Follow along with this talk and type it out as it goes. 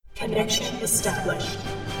Connection established.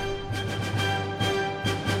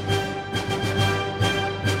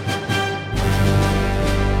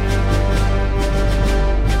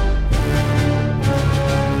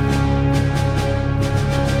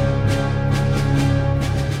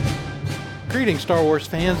 Greetings, Star Wars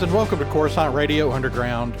fans, and welcome to Coruscant Radio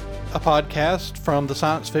Underground, a podcast from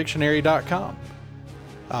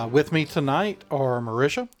thesciencefictionary.com. With me tonight are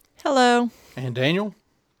Marisha. Hello. And Daniel.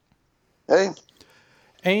 Hey.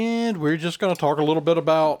 And we're just going to talk a little bit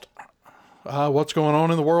about what's going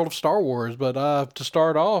on in the world of Star Wars. But to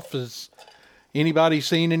start off, has anybody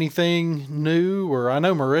seen anything new? Or I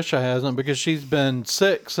know Marisha hasn't because she's been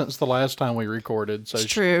sick since the last time we recorded. So it's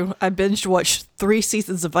true. I binge watched 3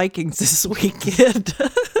 seasons of Vikings this weekend.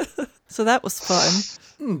 So that was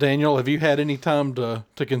fun. Daniel, have you had any time to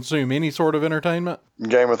consume any sort of entertainment?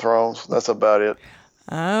 Game of Thrones. That's about it.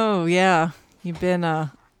 Oh, yeah. You've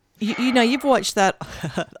been, you've watched that,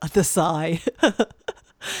 the sigh.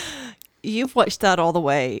 You've watched that all the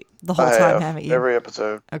way, the whole time, haven't you? Every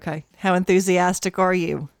episode. Okay. How enthusiastic are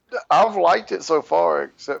you? I've liked it so far,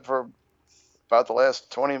 except for about the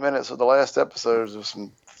last 20 minutes of the last episodes. There's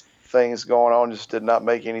some things going on just did not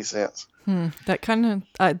make any sense. That kind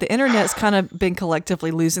of, the internet's kind of been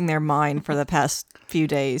collectively losing their mind for the past few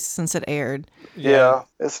days since it aired. Yeah.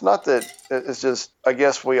 It's not that, it's just, I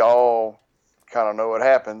guess we all kind of know what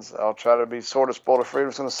happens. I'll try to be sort of spoiler free. I'm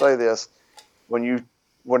just going to say this.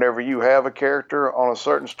 Whenever you have a character on a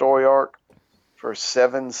certain story arc for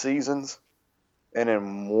 7 seasons, and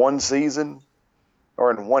in one season,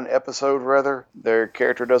 or in one episode rather, their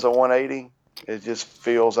character does a 180, it just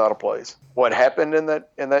feels out of place. What happened in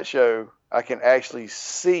that show, I can actually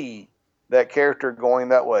see that character going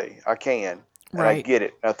that way. I can. And right. I get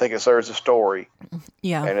it. I think it serves a story.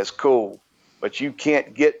 Yeah. And it's cool. But you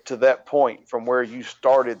can't get to that point from where you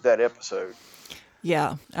started that episode.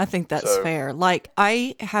 Yeah, I think that's fair. Like,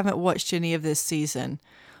 I haven't watched any of this season,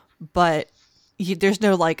 but there's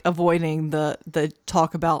no, like, avoiding the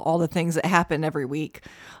talk about all the things that happen every week.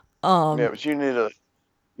 Yeah, but you need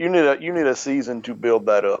a season to build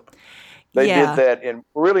that up. They did that in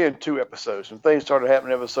 2 episodes. And things started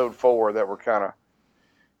happening in episode 4 that were kind of,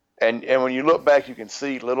 and when you look back, you can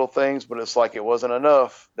see little things, but it's like it wasn't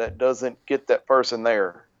enough. That doesn't get that person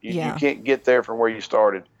there. You can't get there from where you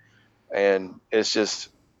started. And it's just,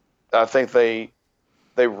 I think they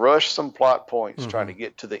rushed some plot points trying to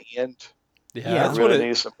get to the end. Yeah, that's really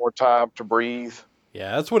need some more time to breathe.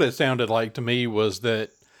 Yeah, that's what it sounded like to me, was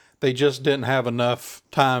that they just didn't have enough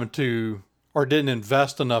time to, or didn't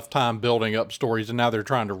invest enough time building up stories, and now they're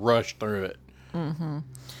trying to rush through it. Mm-hmm.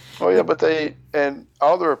 Oh yeah, but and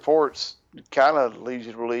all the reports kind of lead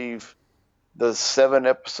you to believe the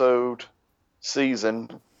 7-episode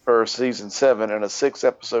season for season 7 and a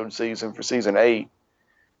 6-episode season for season 8.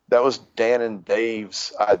 That was Dan and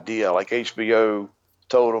Dave's idea. Like, HBO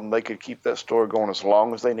told them they could keep that story going as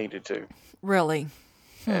long as they needed to. Really?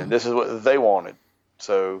 And this is what they wanted.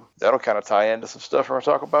 So that'll kind of tie into some stuff we're going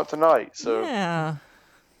to talk about tonight. So yeah.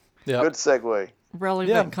 Good segue.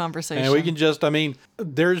 Relevant conversation. And we can just,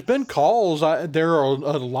 there's been calls. There are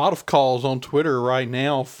a lot of calls on Twitter right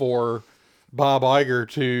now for Bob Iger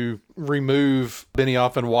to remove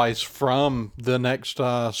Benioff and Weiss from the next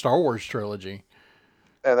Star Wars trilogy.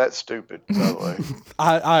 And that's stupid, by the way.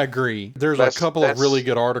 I agree. There's a couple of really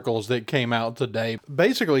good articles that came out today,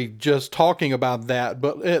 basically just talking about that,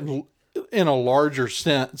 but in a larger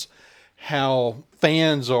sense, how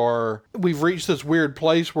we've reached this weird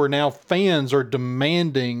place where now fans are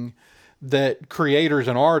demanding that creators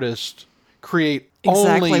and artists create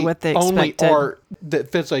exactly what they expected. Only art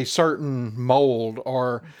that fits a certain mold,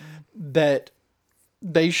 or that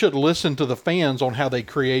they should listen to the fans on how they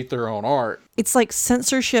create their own art. It's like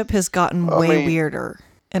censorship has gotten way weirder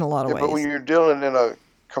in a lot of ways. But when you're dealing in a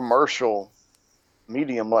commercial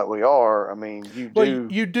medium like we are,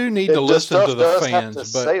 you do need to listen to the fans. Have to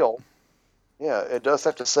sell. Yeah, it does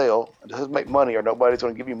have to sell. It doesn't make money, or nobody's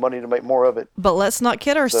going to give you money to make more of it. But let's not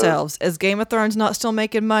kid ourselves. Is Game of Thrones not still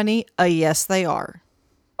making money? Yes, they are.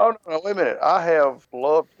 Oh, no, wait a minute. I have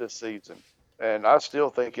loved this season, and I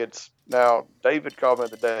still think it's... Now, David called me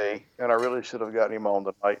today, and I really should have gotten him on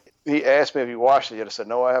tonight. He asked me if he watched it yet. I said,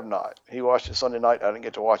 no, I have not. He watched it Sunday night. I didn't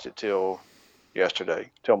get to watch it till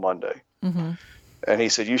Monday. Mm-hmm. And he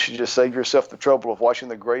said, you should just save yourself the trouble of watching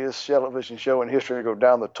the greatest television show in history to go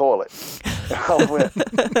down the toilet. And I went,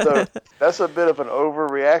 so that's a bit of an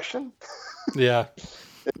overreaction. Yeah.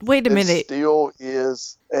 Wait a minute. It still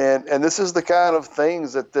is. And this is the kind of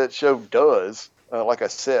things that show does. like I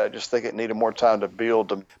said, I just think it needed more time to build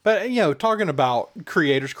them. But, talking about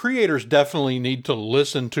creators definitely need to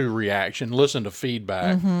listen to reaction, listen to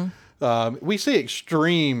feedback. We see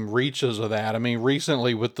extreme reaches of that. I mean,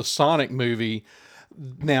 recently with the Sonic movie,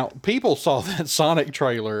 now people saw that Sonic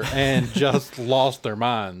trailer and just lost their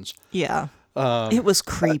minds. Yeah. It was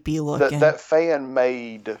creepy looking. That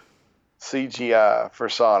fan-made CGI for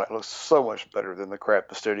Sonic looks so much better than the crap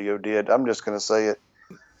the studio did. I'm just going to say it.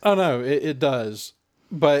 Oh, no, it does.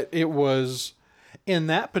 But it was, in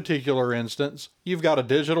that particular instance, you've got a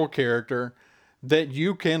digital character that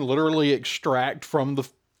you can literally extract from the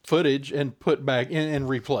footage and put back in and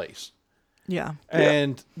replace. Yeah.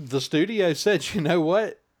 And the studio said, you know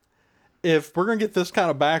what? If we're going to get this kind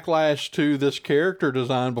of backlash to this character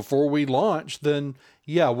design before we launch, then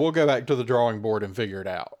yeah, we'll go back to the drawing board and figure it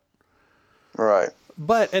out. Right.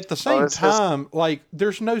 But at the same time, like,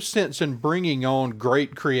 there's no sense in bringing on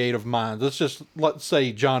great creative minds. Let's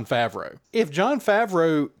say Jon Favreau. If Jon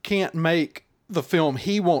Favreau can't make the film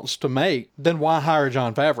he wants to make, then why hire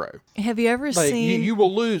Jon Favreau? Have you ever seen? You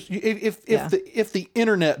will lose if the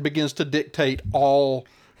internet begins to dictate all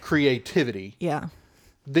creativity. Yeah.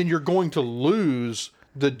 Then you're going to lose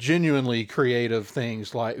the genuinely creative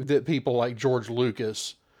things like that people like George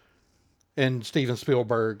Lucas and Steven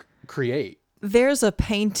Spielberg create. There's a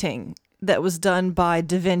painting that was done by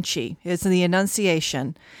Da Vinci. It's in the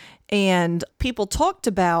Annunciation. And people talked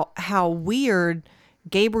about how weird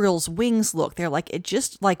Gabriel's wings look. They're like, it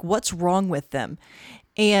just like, what's wrong with them?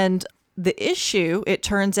 And the issue, it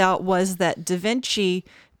turns out, was that Da Vinci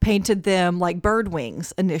painted them like bird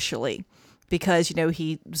wings initially because,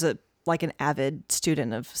 he was like an avid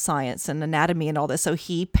student of science and anatomy and all this. So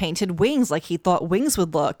he painted wings like he thought wings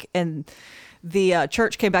would look. And the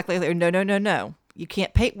church came back later. No. You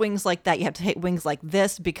can't paint wings like that. You have to paint wings like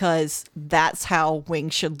this because that's how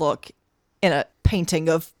wings should look in a painting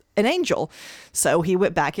of an angel. So he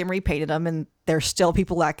went back and repainted them, and there's still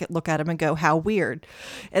people that look at them and go, how weird.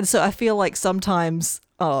 And so I feel like sometimes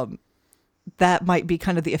that might be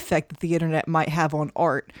kind of the effect that the internet might have on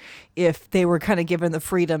art if they were kind of given the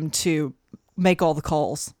freedom to make all the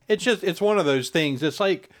calls. It's one of those things. It's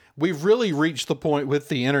like we've really reached the point with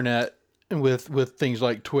the internet and with things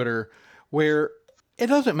like Twitter where it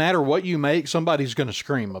doesn't matter what you make, somebody's going to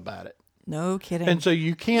scream about it. No kidding. And so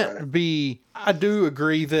you can't I do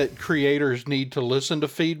agree that creators need to listen to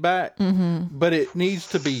feedback, but it needs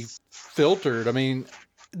to be filtered. I mean,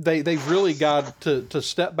 they've really got to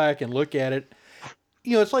step back and look at it.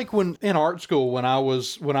 It's like when in art school, when I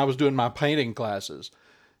was doing my painting classes,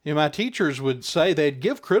 my teachers would say they'd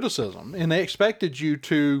give criticism and they expected you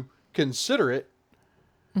to consider it.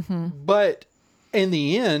 But in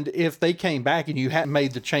the end, if they came back and you hadn't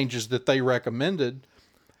made the changes that they recommended,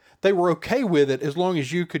 they were okay with it as long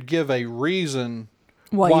as you could give a reason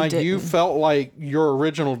why you felt like your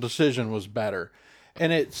original decision was better.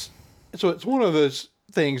 And it's one of those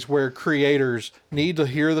things where creators need to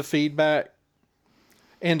hear the feedback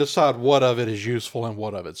and decide what of it is useful and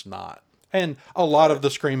what of it's not. And a lot of the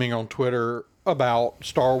screaming on Twitter about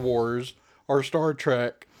Star Wars or Star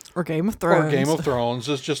Trek or Game of Thrones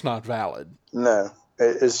is just not valid. No,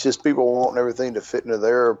 it's just people wanting everything to fit into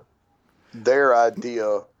their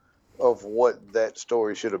idea of what that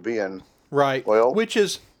story should have been. Right. Well, which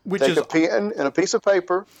is a pen and a piece of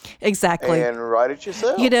paper. Exactly. And write it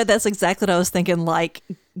yourself. That's exactly what I was thinking. Like,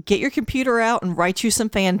 get your computer out and write you some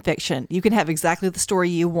fan fiction. You can have exactly the story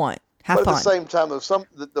you want. Have fun. At the same time,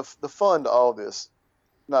 the fun to all this,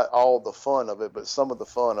 not all the fun of it, but some of the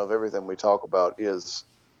fun of everything we talk about is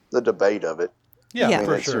the debate of it. Yeah,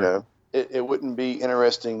 for sure. It wouldn't be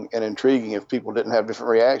interesting and intriguing if people didn't have different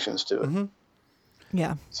reactions to it.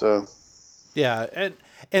 Yeah. So. Yeah, and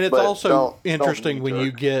it's also interesting when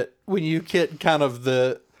you get kind of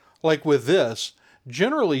like with this,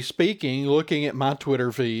 generally speaking, looking at my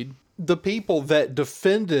Twitter feed, the people that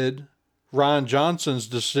defended Rian Johnson's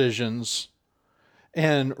decisions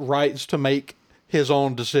and rights to make his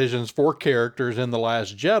own decisions for characters in The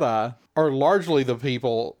Last Jedi are largely the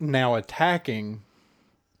people now attacking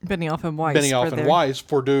Benioff and Weiss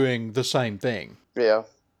for doing the same thing. Yeah,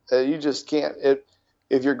 you just can't.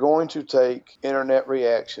 If you're going to take internet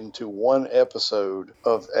reaction to one episode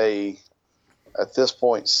of at this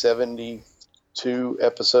point, 72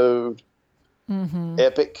 episode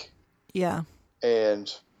epic,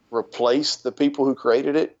 and replace the people who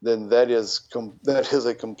created it, then that is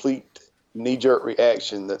a complete knee-jerk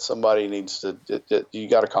reaction that somebody needs to. You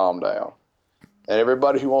got to calm down, and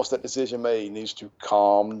everybody who wants that decision made needs to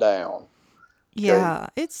calm down. Okay? Yeah,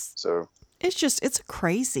 it's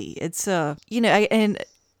crazy. It's and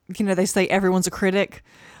they say everyone's a critic,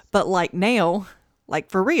 but like now Like,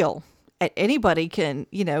 for real. Anybody can,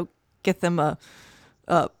 get them a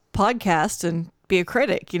podcast and be a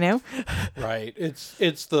critic, Right.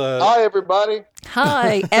 It's the Hi, everybody.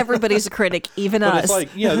 Hi, everybody's a critic, even But us. it's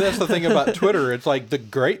like, that's the thing about Twitter. It's like the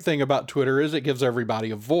great thing about Twitter is it gives everybody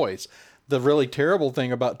a voice. The really terrible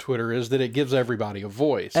thing about Twitter is that it gives everybody a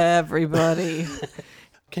voice. Everybody.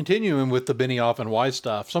 Continuing with the Benioff and Weiss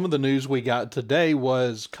stuff, some of the news we got today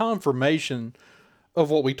was confirmation of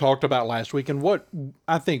what we talked about last week, and what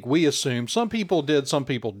I think we assumed, some people did, some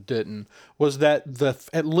people didn't, was that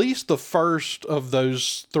at least the first of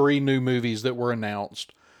those 3 new movies that were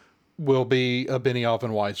announced will be a Benioff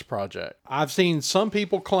and Weiss project. I've seen some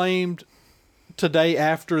people claimed today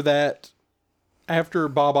after Bob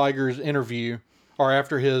Iger's interview, or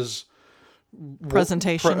after his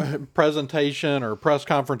presentation or press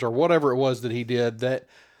conference or whatever it was that he did, that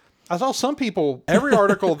I saw some people, every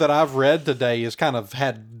article that I've read today has kind of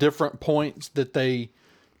had different points that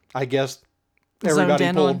I guess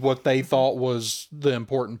everybody pulled what they thought was the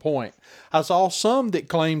important point. I saw some that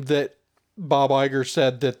claimed that Bob Iger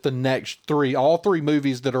said that all 3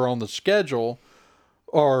 movies that are on the schedule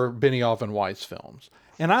are Benioff and Weiss films.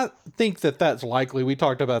 And I think that that's likely. We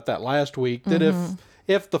talked about that last week, that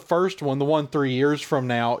if the first one, the one 3 years from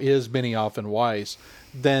now, is Benioff and Weiss,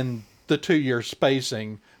 then the 2-year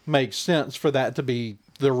spacing makes sense for that to be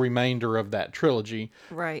the remainder of that trilogy.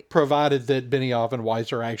 Right. Provided that Benioff and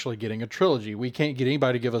Weiss are actually getting a trilogy. We can't get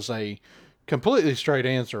anybody to give us a completely straight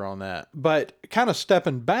answer on that. But kind of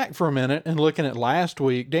stepping back for a minute and looking at last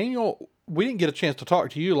week, Daniel, we didn't get a chance to talk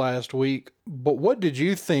to you last week, but what did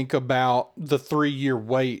you think about the 3-year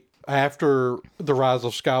wait after The Rise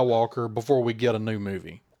of Skywalker before we get a new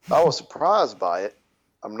movie? I was surprised by it.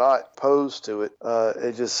 I'm not opposed to it.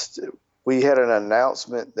 We had an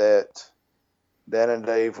announcement that Dan and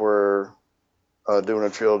Dave were doing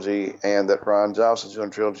a trilogy and that Rian Johnson's doing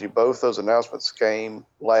a trilogy. Both those announcements came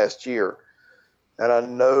last year. And I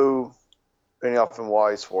know Benioff and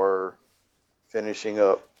Weiss were finishing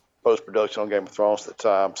up post-production on Game of Thrones at the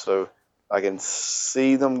time, so I can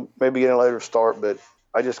see them maybe getting a later start, but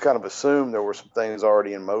I just kind of assumed there were some things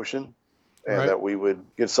already in motion and that we would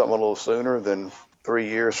get something a little sooner than 3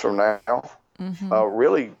 years from now.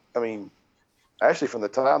 Really, I mean, actually from the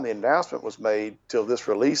time the announcement was made till this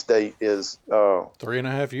release date is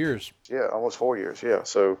 3.5 years. Yeah, almost 4 years. Yeah,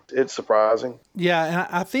 so it's surprising. Yeah,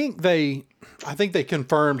 and I think they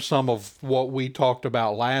confirmed some of what we talked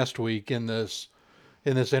about last week in this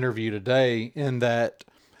interview today, in that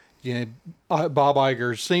Bob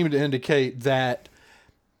Iger seemed to indicate that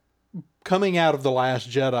coming out of The Last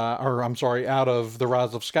Jedi, or I'm sorry, out of The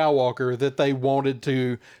Rise of Skywalker, that they wanted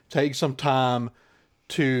to take some time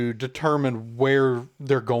to determine where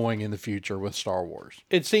they're going in the future with Star Wars.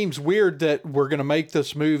 It seems weird that we're going to make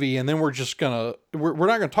this movie and then we're not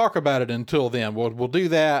going to talk about it until then. We'll do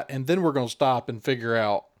that and then we're going to stop and figure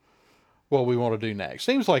out what we want to do next.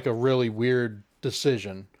 Seems like a really weird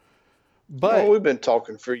decision. But we've been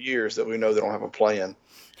talking for years that we know they don't have a plan.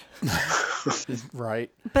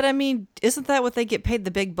 Right. But I mean, isn't that what they get paid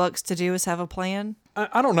the big bucks to do, is have a plan?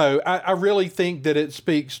 I don't know. I really think that it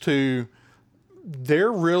speaks to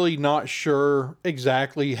they're really not sure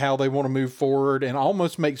exactly how they want to move forward, and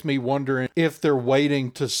almost makes me wonder if they're waiting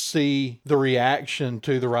to see the reaction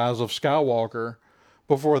to The Rise of Skywalker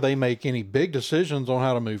before they make any big decisions on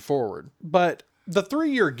how to move forward. But the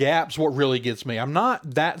 3-year gap's what really gets me. I'm not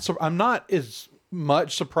as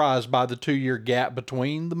much surprised by the 2-year gap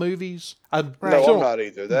between the movies. I'm not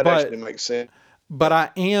either. That actually makes sense. But I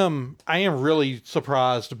am really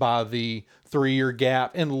surprised by the 3-year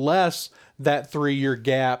gap, unless that 3-year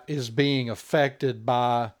gap is being affected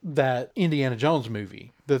by that Indiana Jones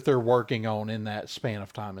movie that they're working on in that span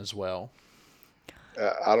of time as well.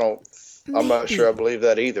 I'm not sure I believe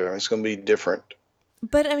that either. I mean, it's going to be different.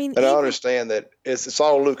 But I mean, and I understand that it's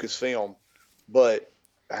all Lucasfilm, but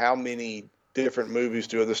how many different movies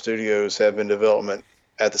do other studios have in development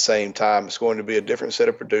at the same time? It's going to be a different set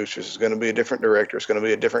of producers. It's going to be a different director. It's going to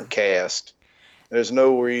be a different cast. There's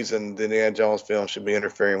no reason the Indiana Jones film should be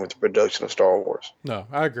interfering with the production of Star Wars. No,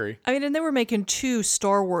 I agree. I mean, and they were making 2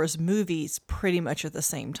 Star Wars movies pretty much at the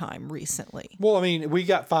same time recently. Well, I mean, we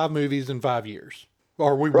got 5 movies in 5 years.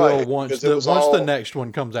 Or we will once the next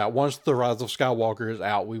one comes out. Once The Rise of Skywalker is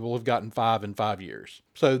out, we will have gotten 5 in 5 years.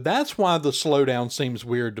 So that's why the slowdown seems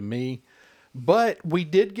weird to me. But we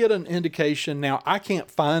did get an indication. Now, I can't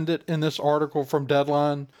find it in this article from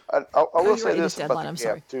Deadline. I will say this about the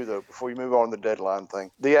gap, too, though, before we move on to the Deadline thing.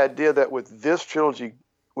 The idea that with this trilogy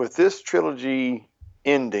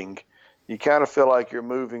ending, you kind of feel like you're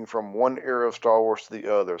moving from one era of Star Wars to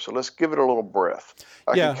the other. So let's give it a little breath.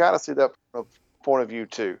 I can kind of see that point of view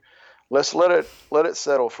too. Let's let it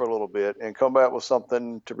settle for a little bit and come back with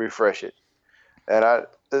something to refresh it. And I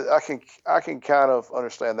can kind of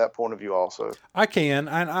understand that point of view also. I can,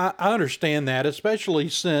 and I understand that, especially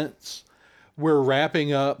since we're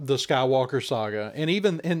wrapping up the Skywalker saga,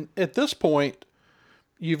 and at this point,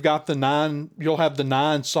 you've got you'll have the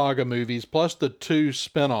 9 saga movies plus the 2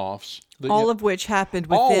 spin-offs. All of which happened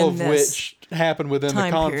within the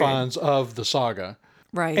confines of the saga.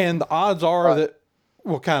 Right. And the odds are that,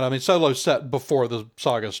 Solo's set before the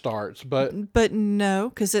saga starts, but no,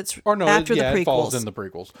 because it's after the prequels. It falls in the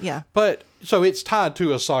prequels. Yeah. But, so it's tied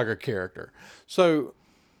to a saga character. So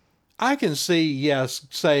I can see,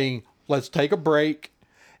 saying, let's take a break,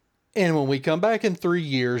 and when we come back in 3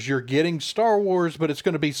 years, you're getting Star Wars, but it's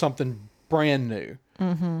going to be something brand new.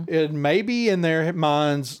 Mm-hmm. It may be in their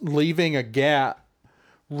minds, leaving a gap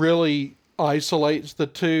really isolates the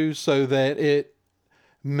two so that it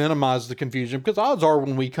minimizes the confusion. Because odds are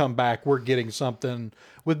when we come back, we're getting something.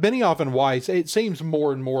 With Benioff and Weiss, it seems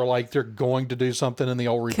more and more like they're going to do something in the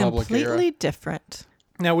Old Republic era. Completely different.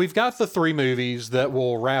 Now, we've got the 3 movies that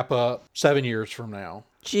will wrap up 7 years from now.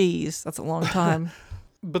 Jeez, that's a long time.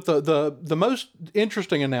 But the most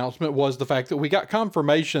interesting announcement was the fact that we got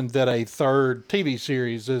confirmation that a 3rd TV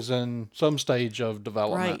series is in some stage of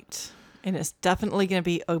development. Right. And it's definitely going to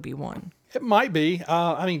be Obi-Wan. It might be.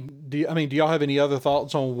 Do y'all have any other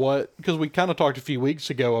thoughts on what? Because we kind of talked a few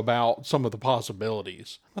weeks ago about some of the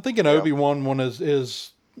possibilities. I think an Obi-Wan one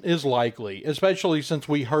is likely, especially since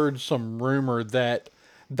we heard some rumor that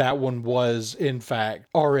one was in fact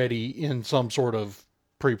already in some sort of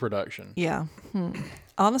pre-production. Yeah.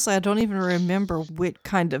 Honestly, I don't even remember what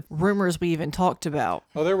kind of rumors we even talked about.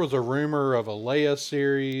 Oh, there was a rumor of a Leia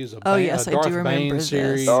series, a Darth I do remember Bane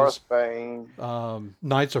series, Darth Bane,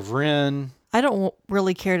 Knights of Ren. I don't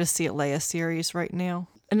really care to see a Leia series right now.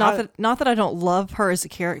 And not that I don't love her as a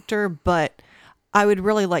character, but I would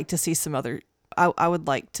really like to see some other. I would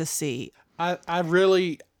like to see. I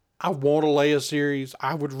want a Leia series.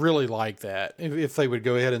 I would really like that if they would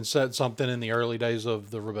go ahead and set something in the early days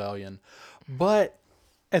of the rebellion. But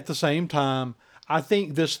at the same time, I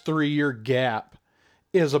think this 3-year gap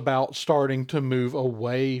is about starting to move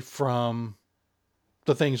away from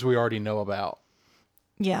the things we already know about.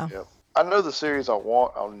 Yeah. I know the series I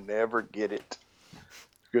want. I'll never get it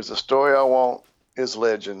because the story I want is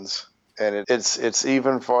Legends, and it's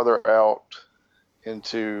even farther out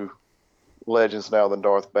into Legends now than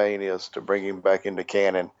Darth Bane is to bring him back into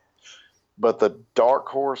canon. But the Dark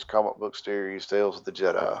Horse comic book series, Tales of the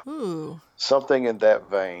Jedi, something in that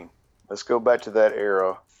vein. Let's go back to that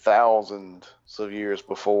era, thousands of years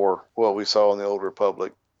before what we saw in the Old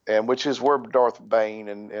Republic, and which is where Darth Bane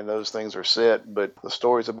and those things are set. But the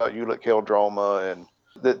stories about Ulic Qel-Droma and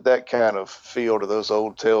that kind of feel to those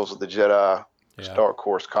old Tales of the Jedi. Dark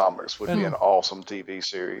Horse comics would be an awesome TV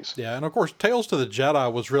series. Yeah, and of course, Tales to the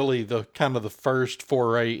Jedi was really the kind of the first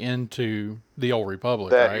foray into the Old Republic.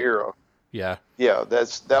 That right? era. Yeah. Yeah,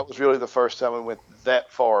 that was really the first time we went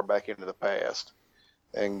that far back into the past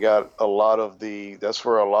and got a lot of that's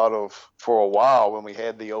where for a while when we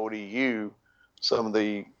had the ODU, some of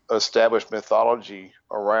the established mythology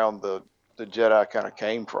around the Jedi kind of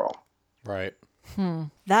came from. Right.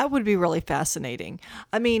 That would be really fascinating.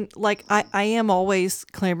 I mean, like, I am always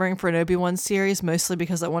clamoring for an Obi-Wan series, mostly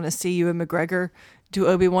because I want to see Ewan McGregor do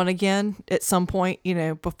Obi-Wan again at some point,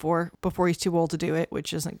 before he's too old to do it,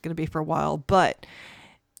 which isn't going to be for a while. But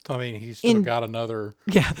I mean, he's still got another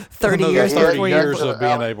 30 years, 30 years of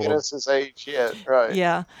being able to. His age yet, right?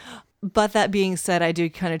 Yeah. But that being said, I do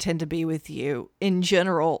kind of tend to be with you in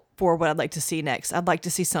general for what I'd like to see next. I'd like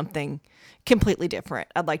to see something completely different.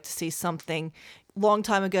 I'd like to see something long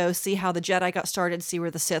time ago, see how the Jedi got started, see where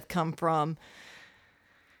the Sith come from.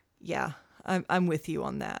 Yeah, I'm with you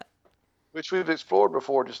on that. Which we've explored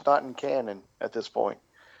before, just not in canon at this point.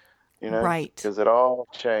 Right? Because it all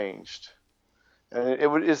changed, and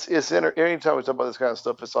it's anytime we talk about this kind of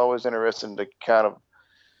stuff, it's always interesting to kind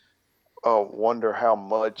of wonder how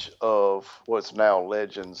much of what's now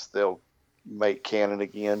Legends they'll make canon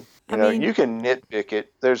again. You can nitpick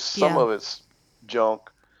it. There's some of it's junk.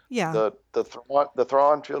 Yeah. The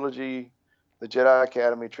Thrawn trilogy, the Jedi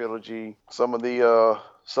Academy trilogy, some of the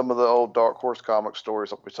old Dark Horse comic stories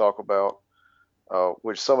that we talk about,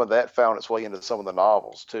 which some of that found its way into some of the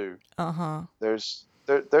novels too. There's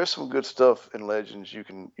some good stuff in Legends you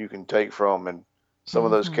can take from, and some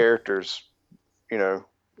of those characters,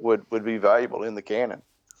 would be valuable in the canon.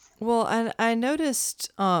 Well, and I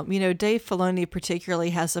noticed, Dave Filoni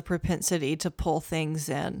particularly has a propensity to pull things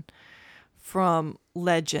in from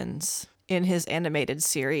Legends in his animated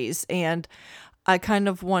series. And I kind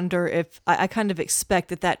of wonder if I kind of expect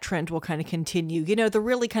that trend will kind of continue. You know, the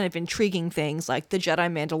really kind of intriguing things like the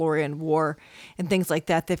Jedi Mandalorian War and things like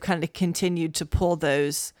that, they've kind of continued to pull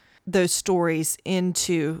those stories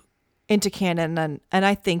into canon, and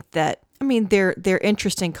I think that, I mean, they're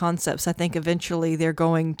interesting concepts. I think eventually they're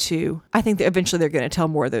going to tell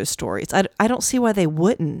more of those stories. I don't see why they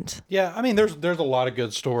wouldn't. Yeah, I mean, there's a lot of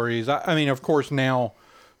good stories. I mean, of course, now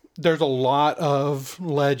there's a lot of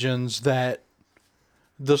legends that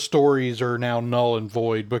the stories are now null and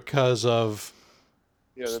void because of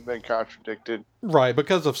they've been contradicted. Right,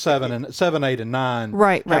 because of 7, 8, and 9.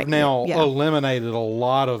 Right, have now yeah. eliminated a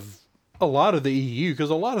lot of the EU,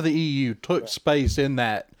 because a lot of the EU took space in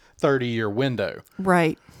that 30-year window.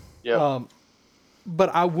 Right. Yeah.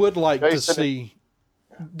 But I would like to see,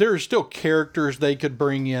 there are still characters they could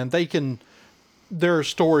bring in. There are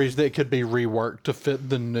stories that could be reworked to fit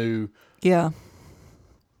the new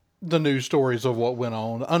stories of what went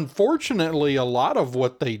on. Unfortunately, a lot of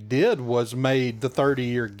what they did was made the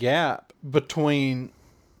 30-year gap between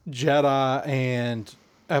Jedi and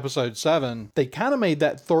Episode 7. They kind of made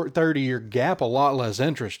that 30-year gap a lot less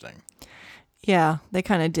interesting. Yeah, they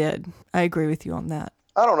kind of did. I agree with you on that.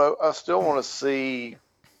 I don't know. I still want to see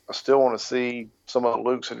some of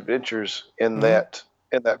Luke's adventures in that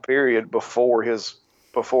period before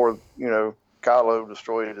Kylo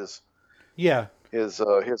destroyed his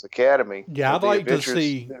academy. Yeah, I'd like to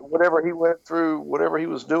see whatever he went through, whatever he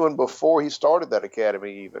was doing before he started that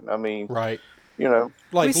academy. Even, I mean, right.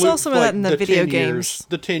 Like we saw some of that in the video games.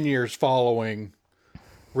 The 10 years following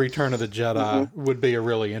Return of the Jedi would be a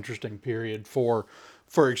really interesting period for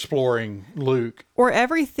exploring Luke. Or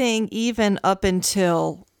everything, even up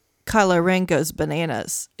until Kylo Ren goes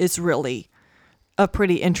bananas, is really a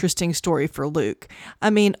pretty interesting story for Luke. I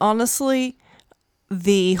mean, honestly,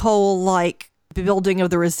 the whole building of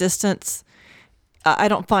the Resistance, I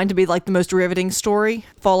don't find to be the most riveting story.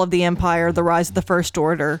 Fall of the Empire, the rise of the First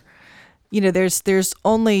Order. You know, there's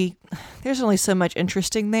only so much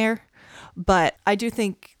interesting there. But I do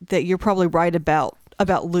think that you're probably right about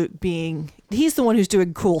Luke he's the one who's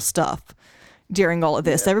doing cool stuff during all of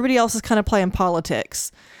this. Yeah. Everybody else is kind of playing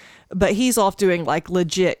politics, but he's off doing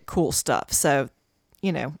legit cool stuff. So,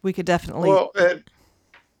 we could definitely. Well,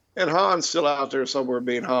 and Han's still out there somewhere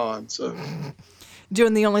being Han, so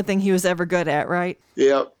doing the only thing he was ever good at, right?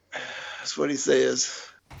 Yep, that's what he says.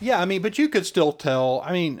 Yeah, I mean, but you could still tell.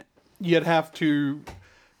 I mean, you'd have to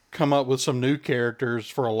come up with some new characters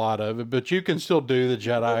for a lot of it, but you can still do the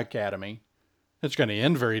Jedi Academy. It's going to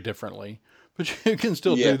end very differently, but you can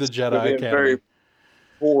still do the Jedi Academy. Very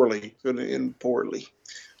poorly. Going to end poorly.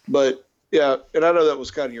 But yeah, and I know that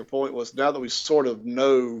was kind of your point, was now that we sort of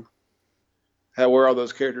know where all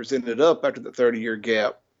those characters ended up after the 30-year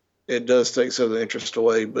gap, it does take some of the interest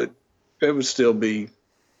away, but it would still be,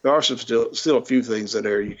 there are still a few things in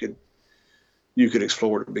there you could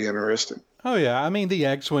explore to be interesting. Oh yeah, I mean, the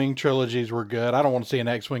X-Wing trilogies were good. I don't want to see an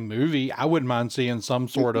X-Wing movie. I wouldn't mind seeing some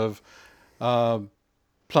sort of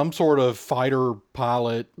fighter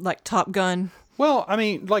pilot, like Top Gun. Well, I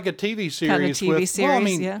mean, like a TV series. Kind of TV series, well, I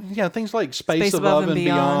mean, yeah, things like Space Above and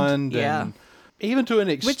Beyond, yeah. And even to an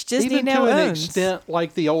which Disney now owns. Extent,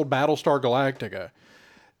 like the old Battlestar Galactica.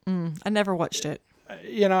 I never watched it.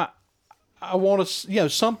 I want to,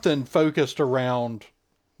 something focused around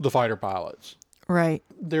the fighter pilots. Right.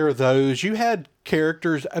 There are those. You had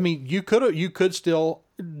characters. I mean, you could still.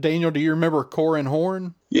 Daniel, do you remember Corran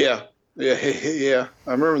Horn? Yeah. I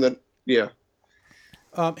remember that. Yeah.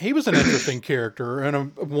 He was an interesting character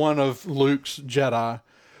and one of Luke's Jedi,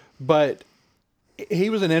 but he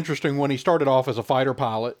was an interesting one. He started off as a fighter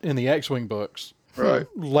pilot in the X-Wing books. Right.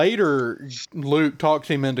 Later, Luke talks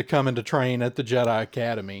him into coming to train at the Jedi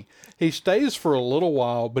Academy. He stays for a little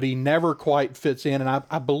while, but he never quite fits in. And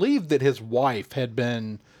I believe that his wife had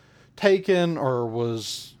been taken or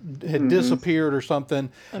had disappeared or something.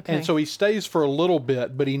 Okay. And so he stays for a little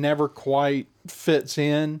bit, but he never quite fits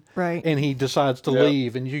in. Right. And he decides to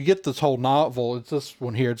leave. And you get this whole novel. It's this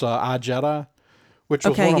one here. It's I, Jedi, which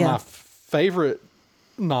was one of my favorite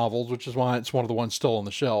novels, which is why it's one of the ones still on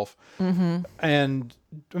the shelf. Mm-hmm. And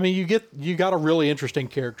I mean, you got a really interesting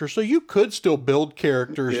character, so you could still build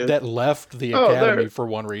characters that left the academy for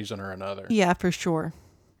one reason or another. Yeah, for sure.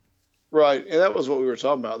 Right, and that was what we were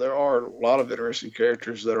talking about. There are a lot of interesting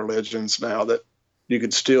characters that are legends now that you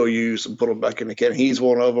could still use and put them back in the canon. He's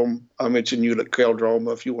one of them. I mentioned Ulic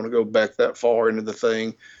Qel-Droma, if you want to go back that far into the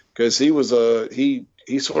thing, because he was he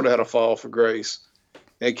sort of had a fall for grace.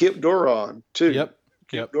 And Kip Duran too. Yep.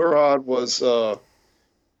 Kip Duran was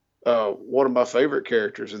one of my favorite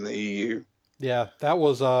characters in the EU. Yeah, that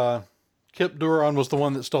was Kip Duron was the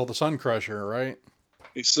one that stole the Sun Crusher, right?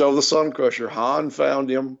 He stole the Sun Crusher. Han found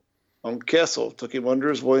him on Kessel, took him under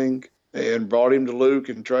his wing, and brought him to Luke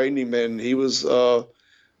and trained him. And he was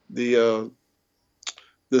the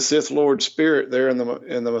Sith Lord spirit there in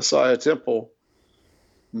the Messiah Temple.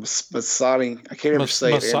 Masani, I can't ever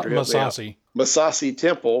say it. Masasi. Masasi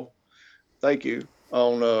Temple. Thank you.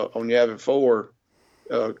 On Yavin 4,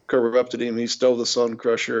 corrupted him. He stole the Sun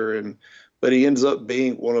Crusher, but he ends up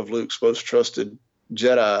being one of Luke's most trusted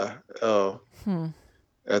Jedi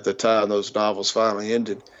at the time those novels finally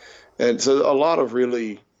ended. And so a lot of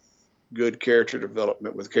really good character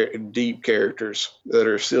development with deep characters that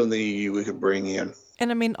are still in the EU we could bring in. And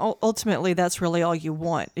I mean, ultimately, that's really all you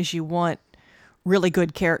want, is you want really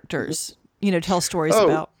good characters, tell stories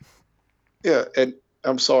about. Yeah, and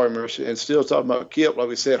I'm sorry, Mercy, and still talking about Kip, like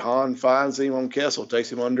we said, Han finds him on Kessel,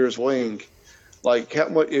 takes him under his wing. Like, how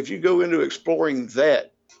much, if you go into exploring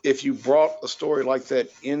that, if you brought a story like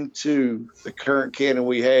that into the current canon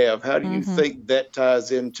we have, how do you think that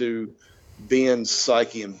ties into Ben's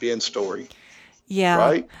psyche and Ben's story? Yeah.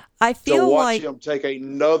 Right? I feel to watch like him take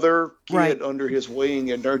another kid under his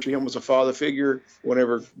wing and nurture him as a father figure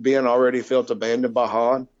whenever Ben already felt abandoned by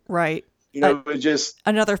Han. Right. It just...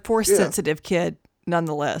 Another Force-sensitive kid,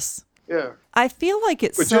 nonetheless. Yeah. I feel like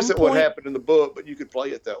it's which isn't what happened in the book, but you could play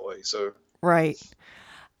it that way, so... Right.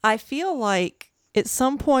 I feel like at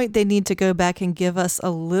some point they need to go back and give us a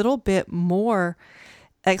little bit more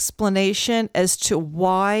explanation as to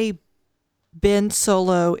why Ben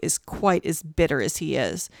Solo is quite as bitter as he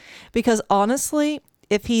is. Because honestly,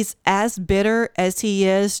 if he's as bitter as he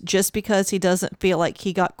is just because he doesn't feel like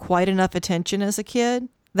he got quite enough attention as a kid,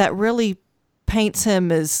 that really paints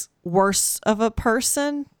him as worse of a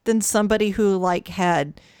person than somebody who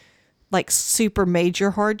had super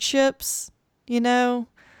major hardships,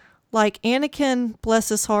 like Anakin, bless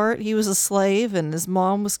his heart, he was a slave and his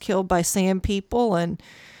mom was killed by Sand people. And,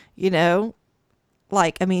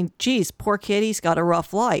 geez, poor kid, he's got a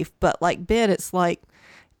rough life. But like Ben, it's like,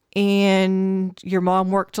 and your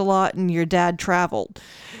mom worked a lot and your dad traveled.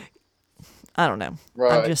 I don't know.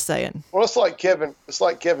 Right. I'm just saying. Well, it's like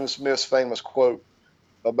Kevin Smith's famous quote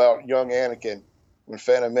about young Anakin when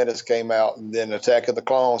Phantom Menace came out and then Attack of the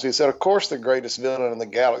Clones. He said, of course, the greatest villain in the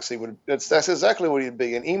galaxy that's exactly what he'd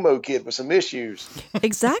be, an emo kid with some issues.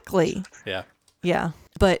 Exactly. Yeah. Yeah.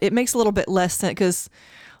 But it makes a little bit less sense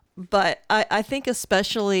but I think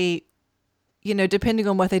especially, depending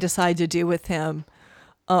on what they decide to do with him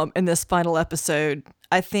in this final episode,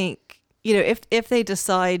 I think, if they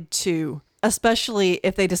decide to, especially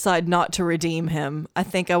if they decide not to redeem him, I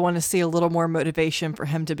think I want to see a little more motivation for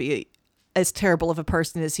him to be as terrible of a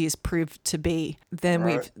person as he's proved to be than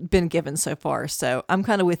we've been given so far. So I'm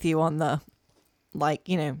kind of with you on the,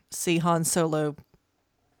 see Han Solo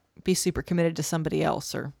be super committed to somebody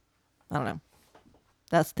else, or I don't know.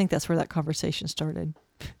 I think that's where that conversation started.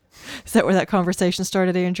 Is that where that conversation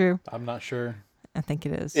started, Andrew? I'm not sure. I think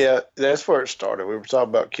it is. Yeah, that's where it started. We were talking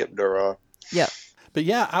about Kip Duron. Yeah. But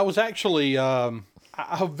yeah, I was actually, I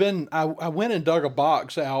went and dug a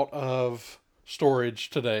box out of storage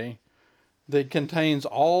today that contains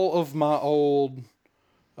all of my old,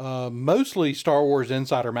 mostly Star Wars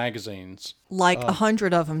Insider magazines.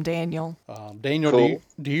 100 of them, Daniel. Daniel, cool.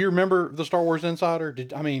 do you remember the Star Wars Insider?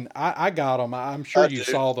 I got them. I'm sure you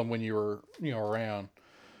saw them when you were around.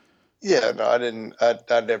 Yeah, no, I didn't.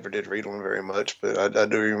 I never did read them very much, but I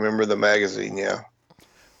do remember the magazine. Yeah.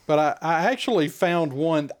 But I actually found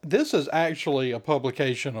one. This is actually a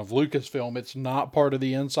publication of Lucasfilm. It's not part of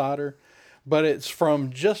the Insider, but it's from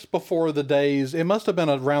just before the days. It must have been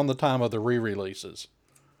around the time of the re-releases.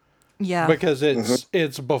 Yeah. Because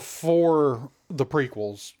it's before the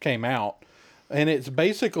prequels came out. And it's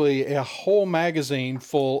basically a whole magazine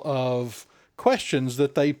full of questions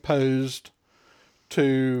that they posed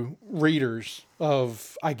to readers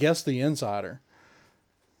of, I guess, the Insider.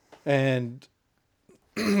 And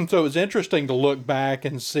so it's interesting to look back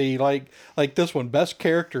and see, like this one, best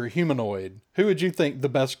character humanoid. Who would you think the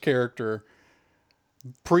best character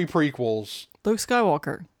pre-prequels? Luke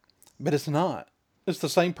Skywalker. But it's not. It's the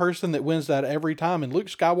same person that wins that every time, and Luke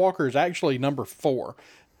Skywalker is actually number 4.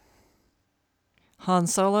 Han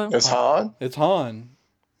Solo? It's Han? It's Han.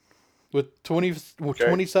 With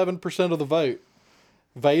 27% of the vote.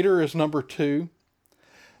 Vader is number 2.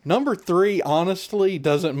 Number 3, honestly,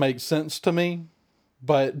 doesn't make sense to me,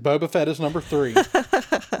 but Boba Fett is number 3. I love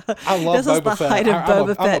Boba Fett. This is the height of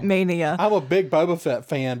Boba Fett mania. I'm a big Boba Fett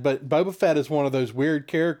fan, but Boba Fett is one of those weird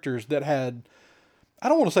characters that had, I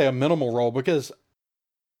don't want to say a minimal role, because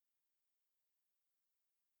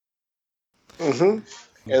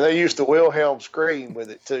And they used the Wilhelm scream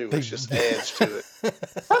with it too, which just adds to it.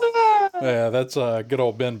 Yeah, that's good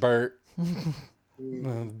old Ben Burt.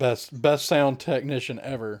 Best sound technician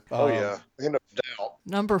ever. Oh yeah, no doubt.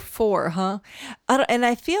 Number 4, huh? And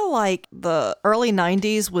I feel like the early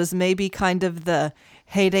 90s was maybe kind of the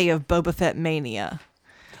heyday of Boba Fett mania.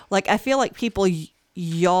 Like, I feel like people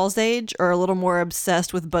y'all's age are a little more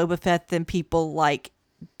obsessed with Boba Fett than people like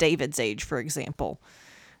David's age, for example.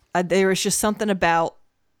 There was just something about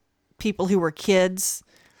people who were kids.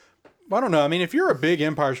 I don't know. I mean, if you're a big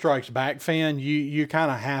Empire Strikes Back fan, you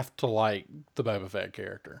kind of have to like the Boba Fett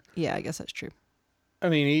character. Yeah, I guess that's true. I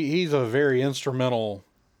mean, he's a very instrumental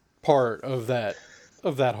part of that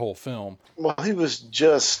whole film. Well, he was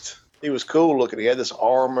cool looking. He had this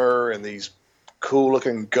armor and these cool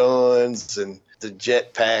looking guns and the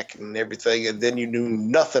jetpack and everything, and then you knew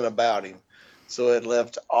nothing about him. So it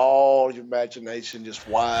left all your imagination just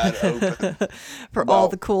wide open for all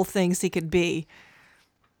the cool things he could be.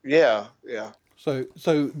 Yeah. So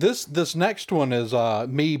this next one is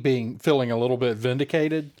me feeling a little bit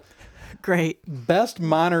vindicated. Great. Best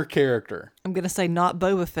minor character. I'm gonna say not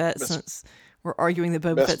Boba Fett since we're arguing that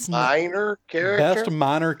Boba Best Fett's minor character. Best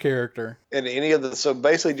minor character In any of so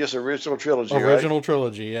basically just original trilogy. Original right?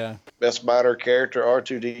 trilogy, yeah. Best minor character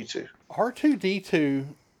R2D2. R2D2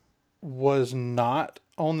 was not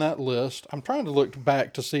on that list. I'm trying to look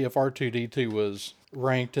back to see if R2D2 was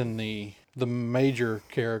ranked in the major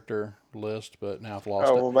character list, but now I've lost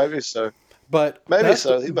it. Oh, well, maybe so. But maybe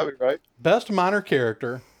so. He might be right. Best minor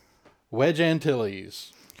character, Wedge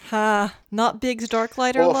Antilles. Not Biggs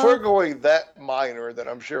Darklighter. Well, if we're going that minor, then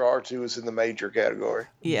I'm sure R2 is in the major category.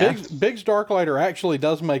 Yeah. Biggs Darklighter actually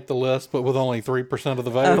does make the list, but with only 3% of the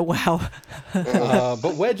vote. Oh, wow.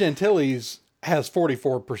 But Wedge Antilles has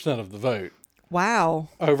 44% of the vote. Wow.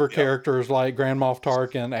 Over characters like Grand Moff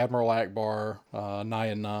Tarkin, Admiral Akbar,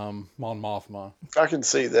 Nien Nunb, Mon Mothma. I can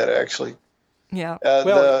see that, actually. Yeah.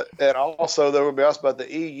 And also, there will be honest about the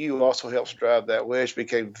EU also helps drive that. Wedge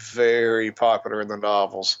became very popular in the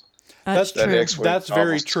novels. That's true. That's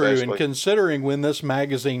very true. And considering when this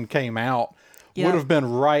magazine came out, would have been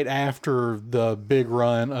right after the big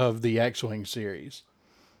run of the X-Wing series.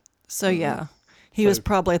 So, yeah. He was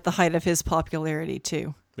probably at the height of his popularity,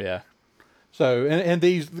 too. Yeah. So, and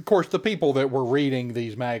these, of course, the people that were reading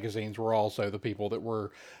these magazines were also the people that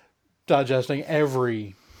were digesting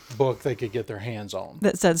every book they could get their hands on.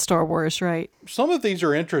 That said Star Wars, right? Some of these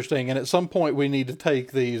are interesting, and at some point we need to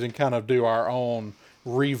take these and kind of do our own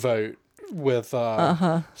revote with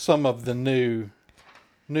some of the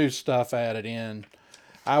new stuff added in.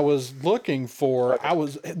 I was looking for,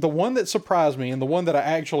 the one that surprised me and the one that I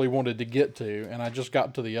actually wanted to get to, and I just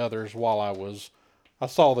got to the others I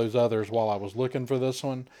saw those others while I was looking for this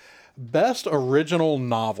one. Best original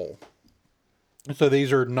novel. So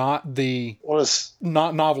these are not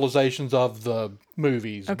not novelizations of the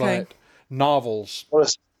movies, but novels.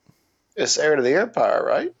 It's Heir to the Empire,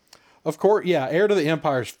 right? Of course, yeah. Heir to the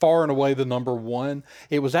Empire is far and away the number 1.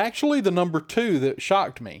 It was actually the number 2 that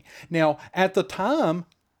shocked me. Now, at the time,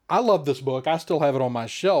 I loved this book. I still have it on my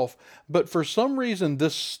shelf. But for some reason,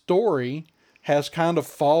 this story has kind of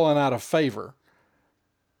fallen out of favor.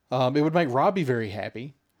 It would make Robbie very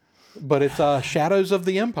happy. But it's Shadows of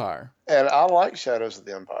the Empire. And I like Shadows of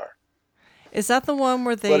the Empire. Is that the one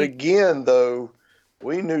where they... But again, though,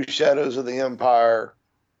 we knew Shadows of the Empire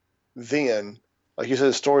then. Like you said,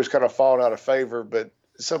 the story's kind of fallen out of favor, but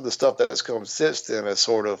some of the stuff that's come since then is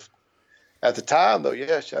sort of... At the time, though,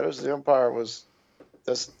 yeah, Shadows of the Empire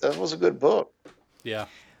that was a good book. Yeah.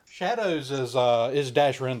 Shadows is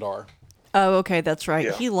Dash Rendar. Oh, okay, that's right.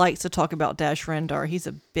 Yeah. He likes to talk about Dash Rendar. He's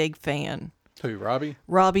a big fan. Who, Robbie?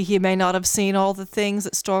 Robbie, he may not have seen all the things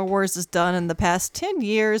that Star Wars has done in the past 10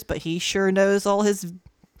 years, but he sure knows all his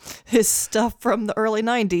stuff from the early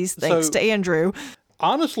 90s, thanks to Andrew.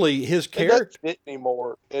 Honestly, his character... It doesn't fit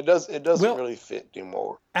anymore. It doesn't really fit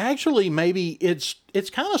anymore. Actually, maybe it's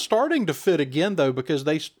kind of starting to fit again, though, because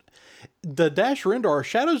the Dash Rendar,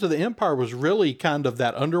 Shadows of the Empire was really kind of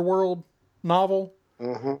that underworld novel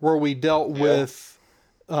where we dealt with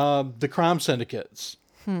the crime syndicates.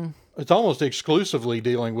 It's almost exclusively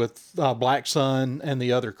dealing with Black Sun and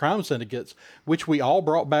the other crime syndicates, which we all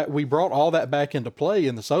brought back. We brought all that back into play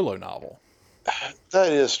in the Solo novel.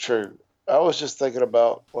 That is true. I was just thinking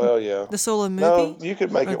about, the Solo movie? No, you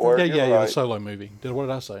could make it work. Yeah, right. the Solo movie. What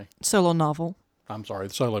did I say? Solo novel. I'm sorry,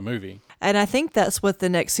 the Solo movie. And I think that's what the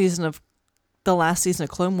last season of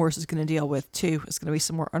Clone Wars is going to deal with, too. It's going to be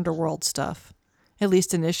some more underworld stuff, at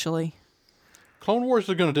least initially. Clone Wars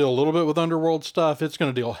is going to deal a little bit with underworld stuff. It's going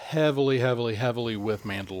to deal heavily, heavily, heavily with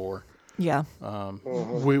Mandalore. Yeah.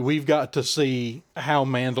 We've got to see how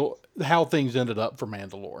things ended up for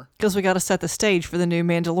Mandalore. Because we got to set the stage for the new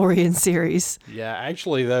Mandalorian series. Yeah,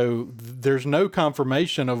 actually, though, there's no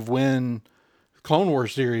confirmation of when Clone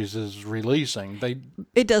Wars series is releasing.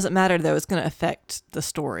 It doesn't matter, though. It's going to affect the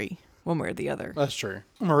story one way or the other. That's true.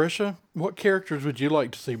 Marisha, what characters would you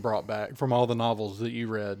like to see brought back from all the novels that you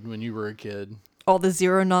read when you were a kid? All the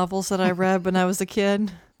Zero novels that I read when I was a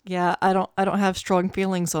kid. Yeah, I don't have strong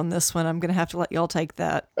feelings on this one. I'm going to have to let y'all take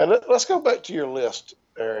that. And let's go back to your list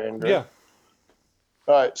there, Andrew. Yeah.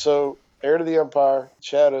 All right, so Heir to the Empire,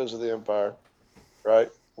 Shadows of the Empire, right?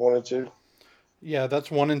 1 and 2. Yeah, that's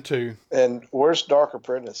 1 and 2. And where's Dark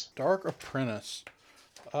Apprentice? Dark Apprentice.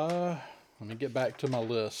 Let me get back to my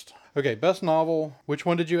list. Okay, best novel. Which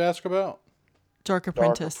one did you ask about? Dark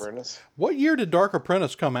Apprentice. Dark Apprentice. What year did Dark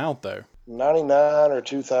Apprentice come out, though? 99 or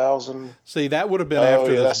 2000. See, that would have been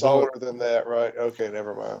after this that's book. older than that, right? Okay,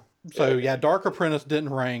 never mind. So yeah, Dark Apprentice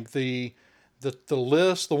didn't rank. The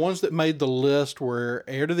list, the ones that made the list were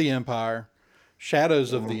Heir to the Empire,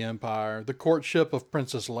 Shadows of the Empire, The Courtship of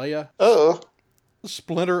Princess Leia,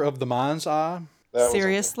 Splinter of the Mind's Eye.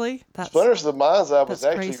 Seriously? Splinters of the Mind's Eye was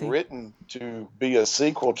actually crazy. written to be a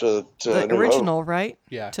sequel to The New original, Hope. right?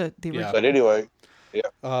 Yeah. To the original. But anyway,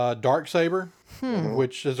 Darksaber,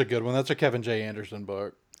 which is a good one. That's a Kevin J. Anderson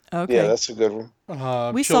book. Okay. yeah, that's a good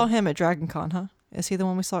one. We saw him at Dragon Con, huh? Is he the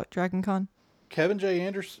one we saw at Dragon Con? Kevin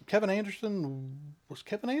Anderson. Was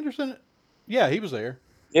Kevin Anderson? Yeah, he was there.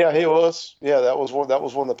 Yeah, he was. Yeah, that was one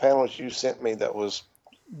of the panels you sent me that was.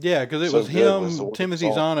 Yeah, because it So was good him, was the one Timothy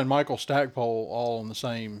we saw. Zahn, and Michael Stackpole all on the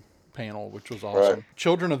same panel, which was awesome. Right.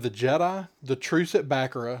 Children of the Jedi, The Truce at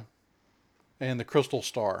Baccarat, and The Crystal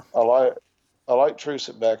Star. I like Truce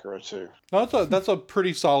at Baccarat too. No, that's a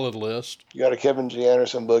pretty solid list. You got a Kevin G.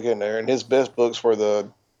 Anderson book in there, and his best books were the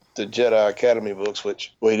Jedi Academy books,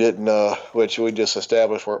 which we didn't, which we just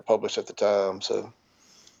established weren't published at the time. So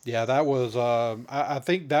Yeah, that was. I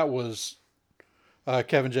think that was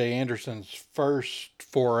Kevin J. Anderson's first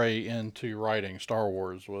foray into writing Star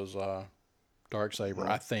Wars was Darksaber,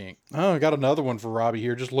 I think. Oh, I got another one for Robbie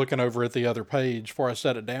here. Just looking over at the other page before I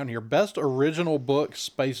set it down here. Best original book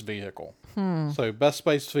space vehicle. So best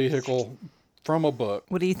space vehicle from a book.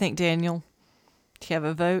 What do you think, Daniel? Do you have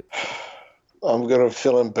a vote? I'm gonna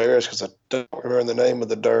feel embarrassed because I don't remember the name of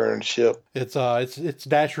the darn ship. It's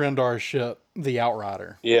Dash Rendar's ship, the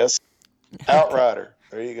Outrider. Yes, Outrider.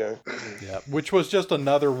 There you go. Yeah, which was just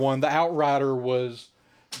another one. The Outrider was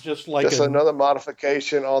just like Just another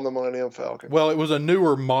modification on the Millennium Falcon. well, it was a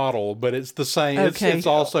newer model, but it's the same. Okay. It's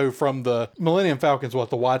also from the Millennium Falcon's what,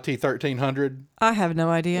 the YT-1300? I have no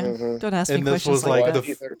idea. Don't ask me And this questions was like like that.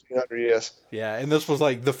 the- YT-1300, yes. Yeah, and this was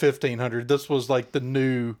like the 1500. This was like the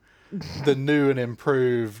new and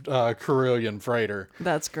improved Carillion freighter.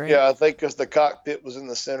 That's great. Yeah, I think because the cockpit was in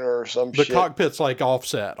the center or some The shit. cockpit's like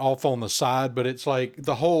offset, off on the side, but it's like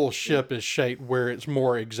the whole ship is shaped where it's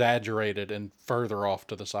more exaggerated and further off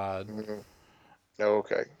to the side.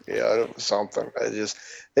 Okay, yeah, it was something.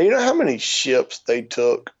 You know how many ships they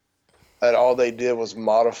took, and all they did was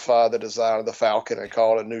modify the design of the Falcon and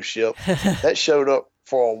call it a new ship. That showed up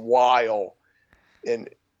for a while in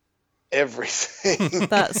everything.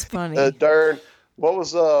 That's funny. What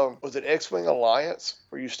was it X-Wing Alliance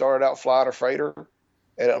where you started out flying a freighter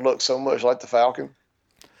and it looked so much like the Falcon?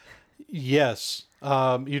 Yes.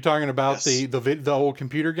 You're talking about Yes. the old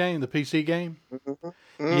computer game, the PC game?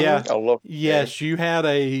 Yeah. I love Yes, you had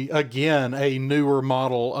a newer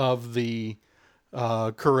model of the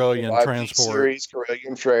Carillion YT transport. series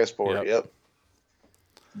Carillion transport. Yep. Yep.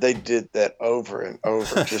 They did that over and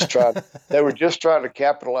over. They were just trying to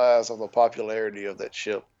capitalize on the popularity of that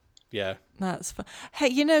ship. Yeah. That's fun.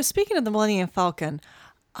 Hey, speaking of the Millennium Falcon,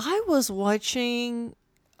 I was watching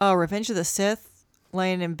Revenge of the Sith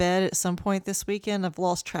laying in bed at some point this weekend. I've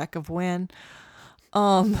lost track of when.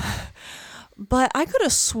 But I could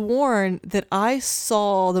have sworn that I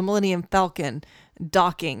saw the Millennium Falcon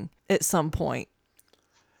docking at some point.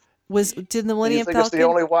 Did the Do you Millennium think it's Falcon? the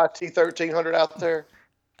only YT-1300 out there?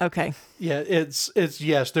 Okay. Yeah, it's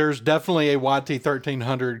yes, there's definitely a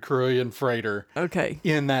YT-1300 Carillion freighter Okay.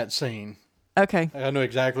 in that scene. Okay. I know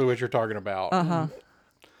exactly what you're talking about. Uh-huh.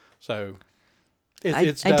 So I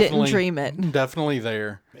it's didn't definitely dream it. Definitely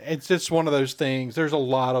there. It's just one of those things. There's a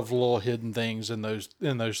lot of little hidden things in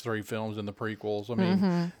those three films in the prequels. I mean,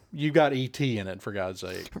 Mm-hmm. you got E.T. in it, for God's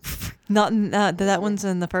sake. Not that one's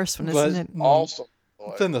in the first one, But- isn't it? Awesome.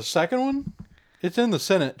 Boy. It's in the second one. It's in the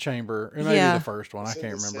Senate chamber. It may Yeah. be the first one. I It's in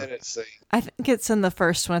can't the remember. Senate scene. I think it's in the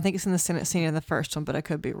first one. I think it's in the Senate scene in the first one, but I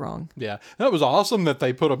could be wrong. Yeah, that was awesome that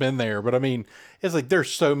they put them in there. But I mean, it's like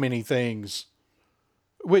there's so many things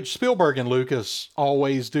Which Spielberg and Lucas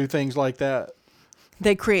always do things like that.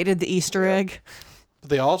 They created the Easter egg.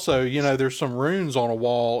 They also, there's some runes on a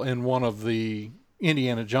wall in one of the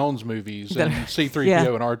Indiana Jones movies, and C-3PO Yeah.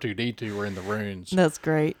 and R2-D2 were in the runes. That's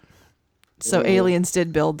great. So aliens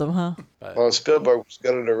did build them, huh? Well, Spielberg was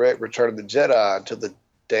going to direct Return of the Jedi until the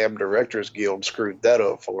damn Directors Guild screwed that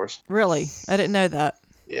up for us. Really? I didn't know that.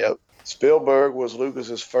 Yep. Spielberg was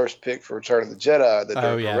Lucas's first pick for Return of the Jedi. The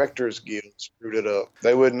Directors Guild screwed it up.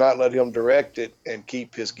 They would not let him direct it and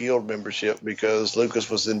keep his guild membership because Lucas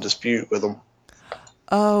was in dispute with him.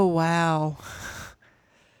 Oh, wow.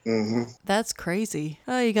 Mm-hmm. That's crazy.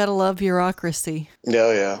 Oh, you gotta love bureaucracy.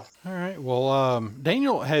 Yeah. All right. Well,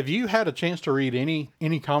 Daniel, have you had a chance to read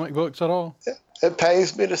any comic books at all? It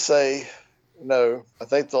pains me to say no. I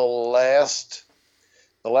think the last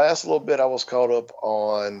little bit I was caught up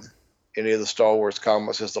on any of the Star Wars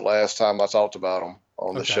comics is the last time I talked about them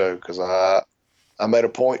on the show, because I made a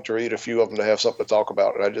point to read a few of them to have something to talk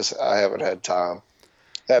about, and I haven't had time.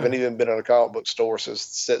 I haven't even been in a comic book store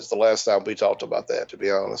since the last time we talked about that, to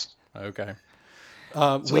be honest. Okay.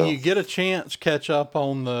 When you get a chance, catch up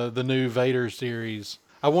on the new Vader series.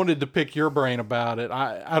 I wanted to pick your brain about it.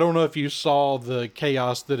 I don't know if you saw the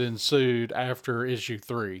chaos that ensued after issue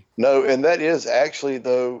 3. No, and that is actually,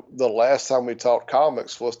 though, the last time we talked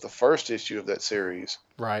comics was the first issue of that series.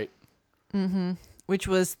 Right. Mm-hmm. Which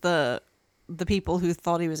was the people who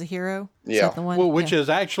thought he was a hero? Is Yeah. that the one? Well, which is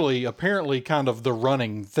actually apparently kind of the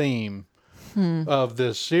running theme of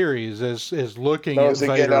this series is looking at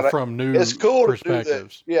Vader from new it's cool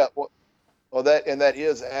perspectives. To do that. Yeah. Well, that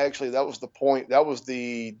is actually, that was the point. That was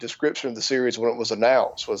the description of the series when it was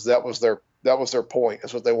announced. That was their point.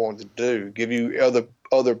 That's what they wanted to do. Give you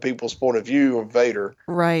other people's point of view of Vader.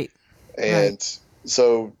 Right. And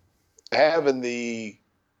so having the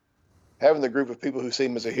group of people who see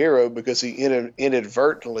him as a hero because he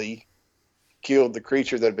inadvertently killed the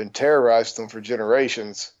creature that had been terrorizing them for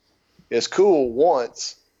generations is cool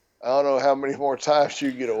once. I don't know how many more times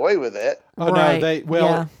you get away with that. Oh, right.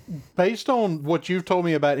 No, based on what you've told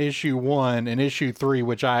me about issue 1 and issue 3,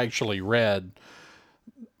 which I actually read,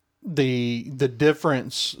 the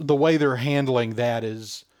difference, the way they're handling that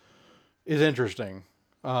is interesting.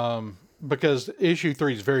 Because issue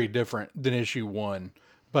 3 is very different than issue 1,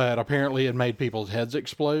 but apparently it made people's heads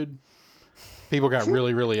explode. People got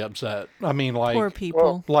really, really upset. I mean, like, poor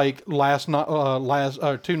people. Like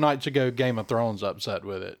 2 nights ago, Game of Thrones upset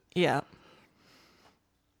with it. Yeah.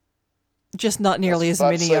 Just not nearly as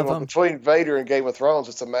many of them. Between Vader and Game of Thrones,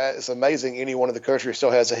 it's amazing anyone in the country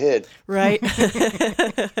still has a head. Right.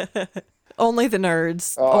 Only the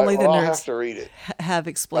nerds. Only the nerds. I'll have to read it. Have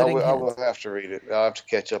exploding heads. I will have to read it. I'll have to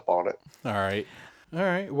catch up on it. All right.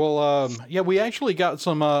 Well, we actually got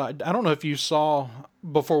some. I don't know if you saw,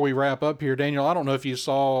 before we wrap up here, Daniel, I don't know if you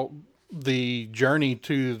saw the Journey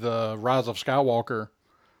to the Rise of Skywalker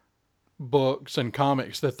books and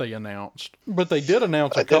comics that they announced, but they did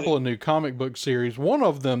announce a couple of new comic book series. One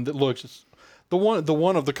of them that looks, the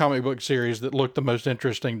one of the comic book series that looked the most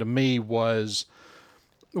interesting to me was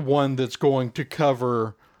one that's going to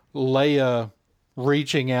cover Leia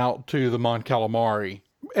reaching out to the Mon Calamari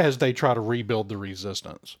as they try to rebuild the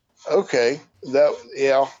Resistance. Okay,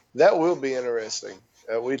 that will be interesting.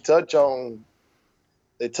 They touch on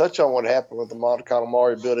what happened with the Mon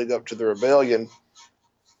Calamari building up to the rebellion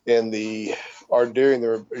when they getting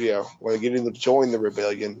to join the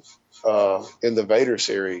rebellion in the Vader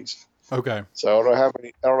series. Okay. So I don't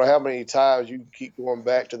know how many times you can keep going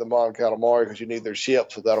back to the Mon Calamari because you need their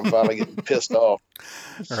ships without them finally getting pissed off.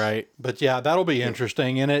 Right. But yeah, that'll be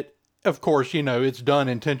interesting. And it, of course, it's done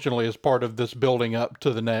intentionally as part of this building up to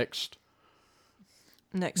the next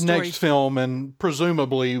film. And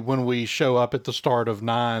presumably when we show up at the start of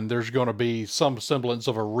 9, there's going to be some semblance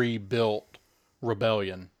of a rebuilt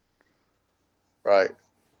rebellion. Right.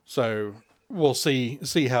 So we'll see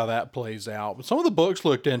how that plays out. But some of the books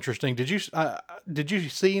looked interesting. Did you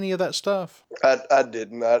see any of that stuff? I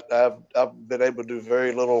didn't. I've been able to do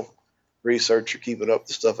very little research or keeping up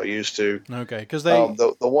the stuff I used to. Okay, because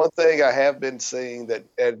the one thing I have been seeing that,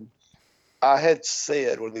 and I had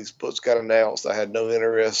said when these books got announced, I had no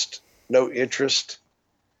interest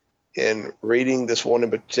in reading this one in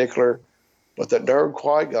particular, but that darn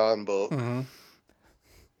Qui-Gon book,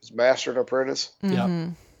 is Master and Apprentice. Yeah.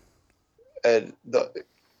 And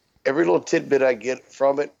every little tidbit I get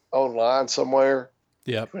from it online somewhere,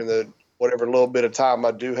 in the whatever little bit of time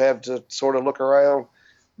I do have to sort of look around,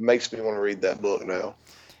 makes me want to read that book now.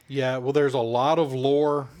 Yeah, well, there's a lot of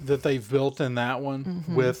lore that they've built in that one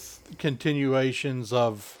with continuations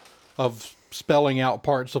of spelling out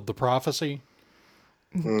parts of the prophecy.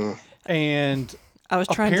 And I was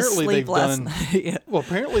trying to sleep last night. Yeah. Well,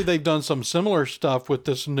 apparently they've done some similar stuff with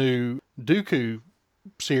this new Dooku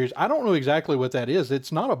series. I don't know exactly what that is.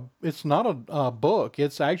 It's not a book.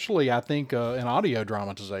 It's actually, I think, an audio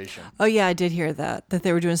dramatization. Oh yeah, I did hear that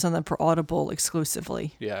they were doing something for Audible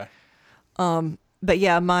exclusively. Yeah. But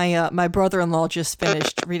yeah, my brother-in-law just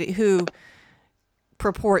finished reading, who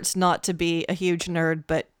purports not to be a huge nerd,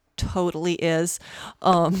 but totally is.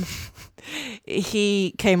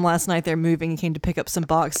 He came last night. They're moving. He came to pick up some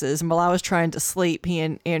boxes, and while I was trying to sleep, he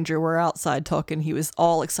and Andrew were outside talking. He was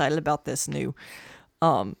all excited about this new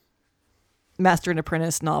Master and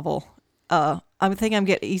Apprentice novel.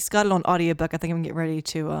 He's got it on audiobook. I think I'm getting ready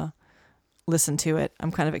to listen to it.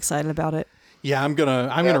 I'm kind of excited about it. Yeah, I'm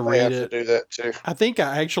gonna read it. To do that too. I think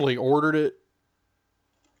I actually ordered it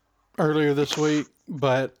earlier this week,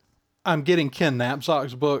 but I'm getting Ken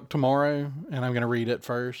Knapsack's book tomorrow, and I'm gonna read it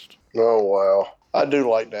first. Oh wow, I do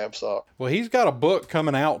like Knapsack. Well, he's got a book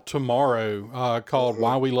coming out tomorrow called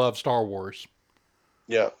 "Why We Love Star Wars."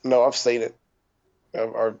 Yeah, no, I've seen it.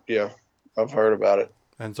 I've heard about it.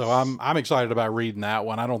 And so I'm excited about reading that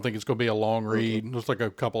one. I don't think it's going to be a long read, just like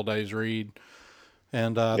a couple of days read.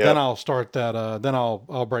 And then I'll start that. Then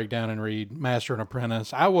I'll break down and read Master and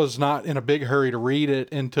Apprentice. I was not in a big hurry to read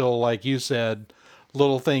it until, like you said,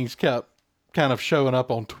 little things kept kind of showing up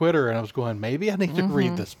on Twitter, and I was going, maybe I need to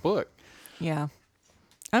read this book. Yeah,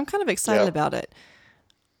 I'm kind of excited about it.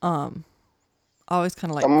 I always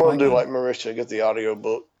kind of like. I'm gonna do like Marisha, get the audio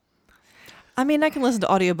book. I mean, I can listen to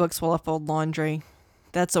audiobooks while I fold laundry.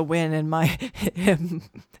 That's a win in my in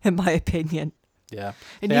my opinion. Yeah,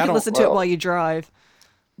 and you can listen to it while you drive.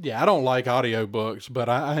 Yeah, I don't like audiobooks, but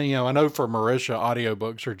I know for Marisha,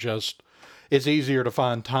 audiobooks are just, it's easier to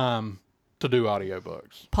find time to do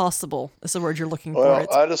audiobooks. Possible is the word you're looking for. Well,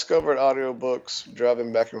 I discovered audiobooks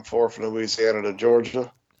driving back and forth from Louisiana to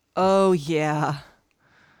Georgia. Oh yeah,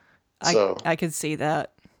 I could see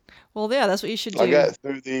that. Well, yeah, that's what you should do. I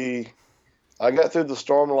got through the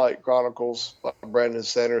Stormlight Chronicles by Brandon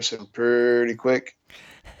Sanderson pretty quick.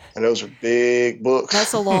 And those are big books.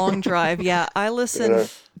 That's a long drive. Yeah, I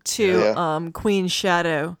listened to Queen's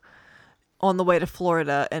Shadow on the way to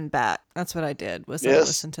Florida and back. That's what I did. I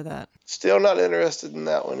listened to that. Still not interested in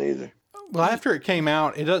that one either. Well, after it came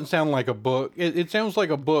out, it doesn't sound like a book. It sounds like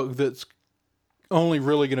a book that's only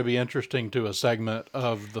really going to be interesting to a segment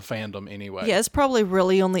of the fandom anyway. Yeah, it's probably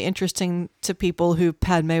really only interesting to people who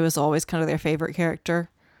Padme was always kind of their favorite character.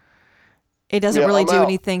 It doesn't really do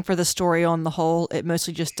anything for the story on the whole. It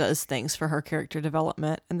mostly just does things for her character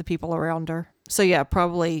development and the people around her. So yeah,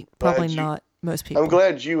 probably not most people. I'm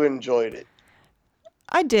glad you enjoyed it.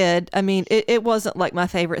 I did. I mean, it wasn't like my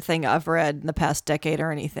favorite thing I've read in the past decade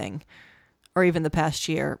or anything, or even the past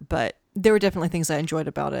year, but there were definitely things I enjoyed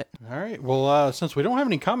about it. All right. Well, since we don't have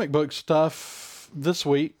any comic book stuff this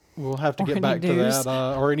week, we'll have to get back to that.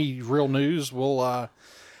 Or any real news. We'll, I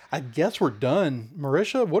guess we're done.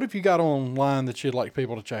 Marisha, what have you got online that you'd like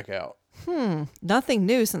people to check out? Nothing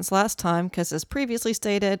new since last time, because as previously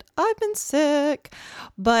stated, I've been sick.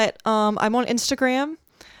 But I'm on Instagram.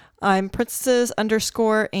 I'm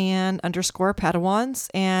princesses_and_Padawans,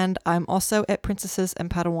 and I'm also at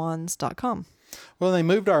princessesandpadawans.com. Well, they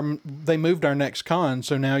moved our next con,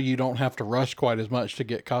 so now you don't have to rush quite as much to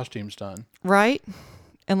get costumes done. Right?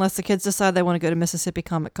 Unless the kids decide they want to go to Mississippi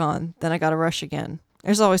Comic Con, then I got to rush again.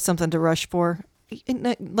 There's always something to rush for.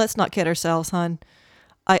 Let's not kid ourselves, hon.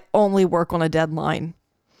 I only work on a deadline.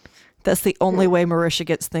 That's the only way Marisha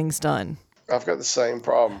gets things done. I've got the same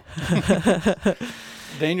problem.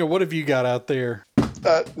 Daniel, what have you got out there?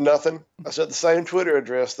 Nothing. I set the same Twitter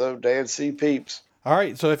address, though, Dan C. Peeps. All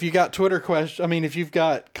right, so if you got if you've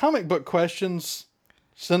got comic book questions,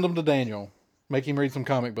 send them to Daniel. Make him read some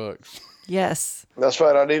comic books. Yes. That's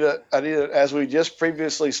right. I need a, as we just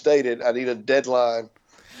previously stated, I need a deadline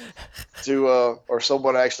to, or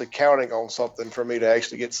someone actually counting on something for me to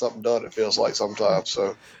actually get something done. It feels like sometimes.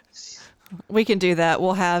 So we can do that.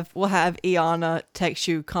 We'll have Iana text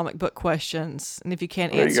you comic book questions, and if you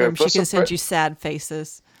can't answer them, she can send you sad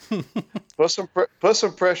faces. Put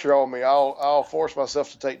some pressure on me. I'll force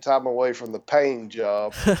myself to take time away from the paying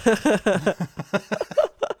job.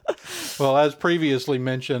 Well, as previously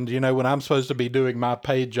mentioned, when I'm supposed to be doing my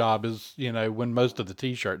paid job is, when most of the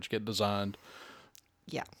T-shirts get designed.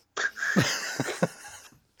 Yeah.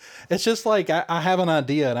 It's just like I have an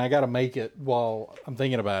idea and I got to make it while I'm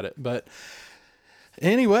thinking about it. But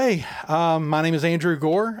anyway, my name is Andrew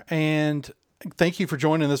Gore, and thank you for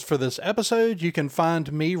joining us for this episode. You can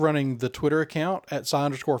find me running the Twitter account at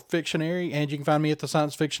 @sci_fictionary, and you can find me at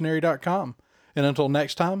thesciencefictionary.com. And until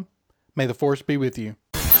next time, may the Force be with you.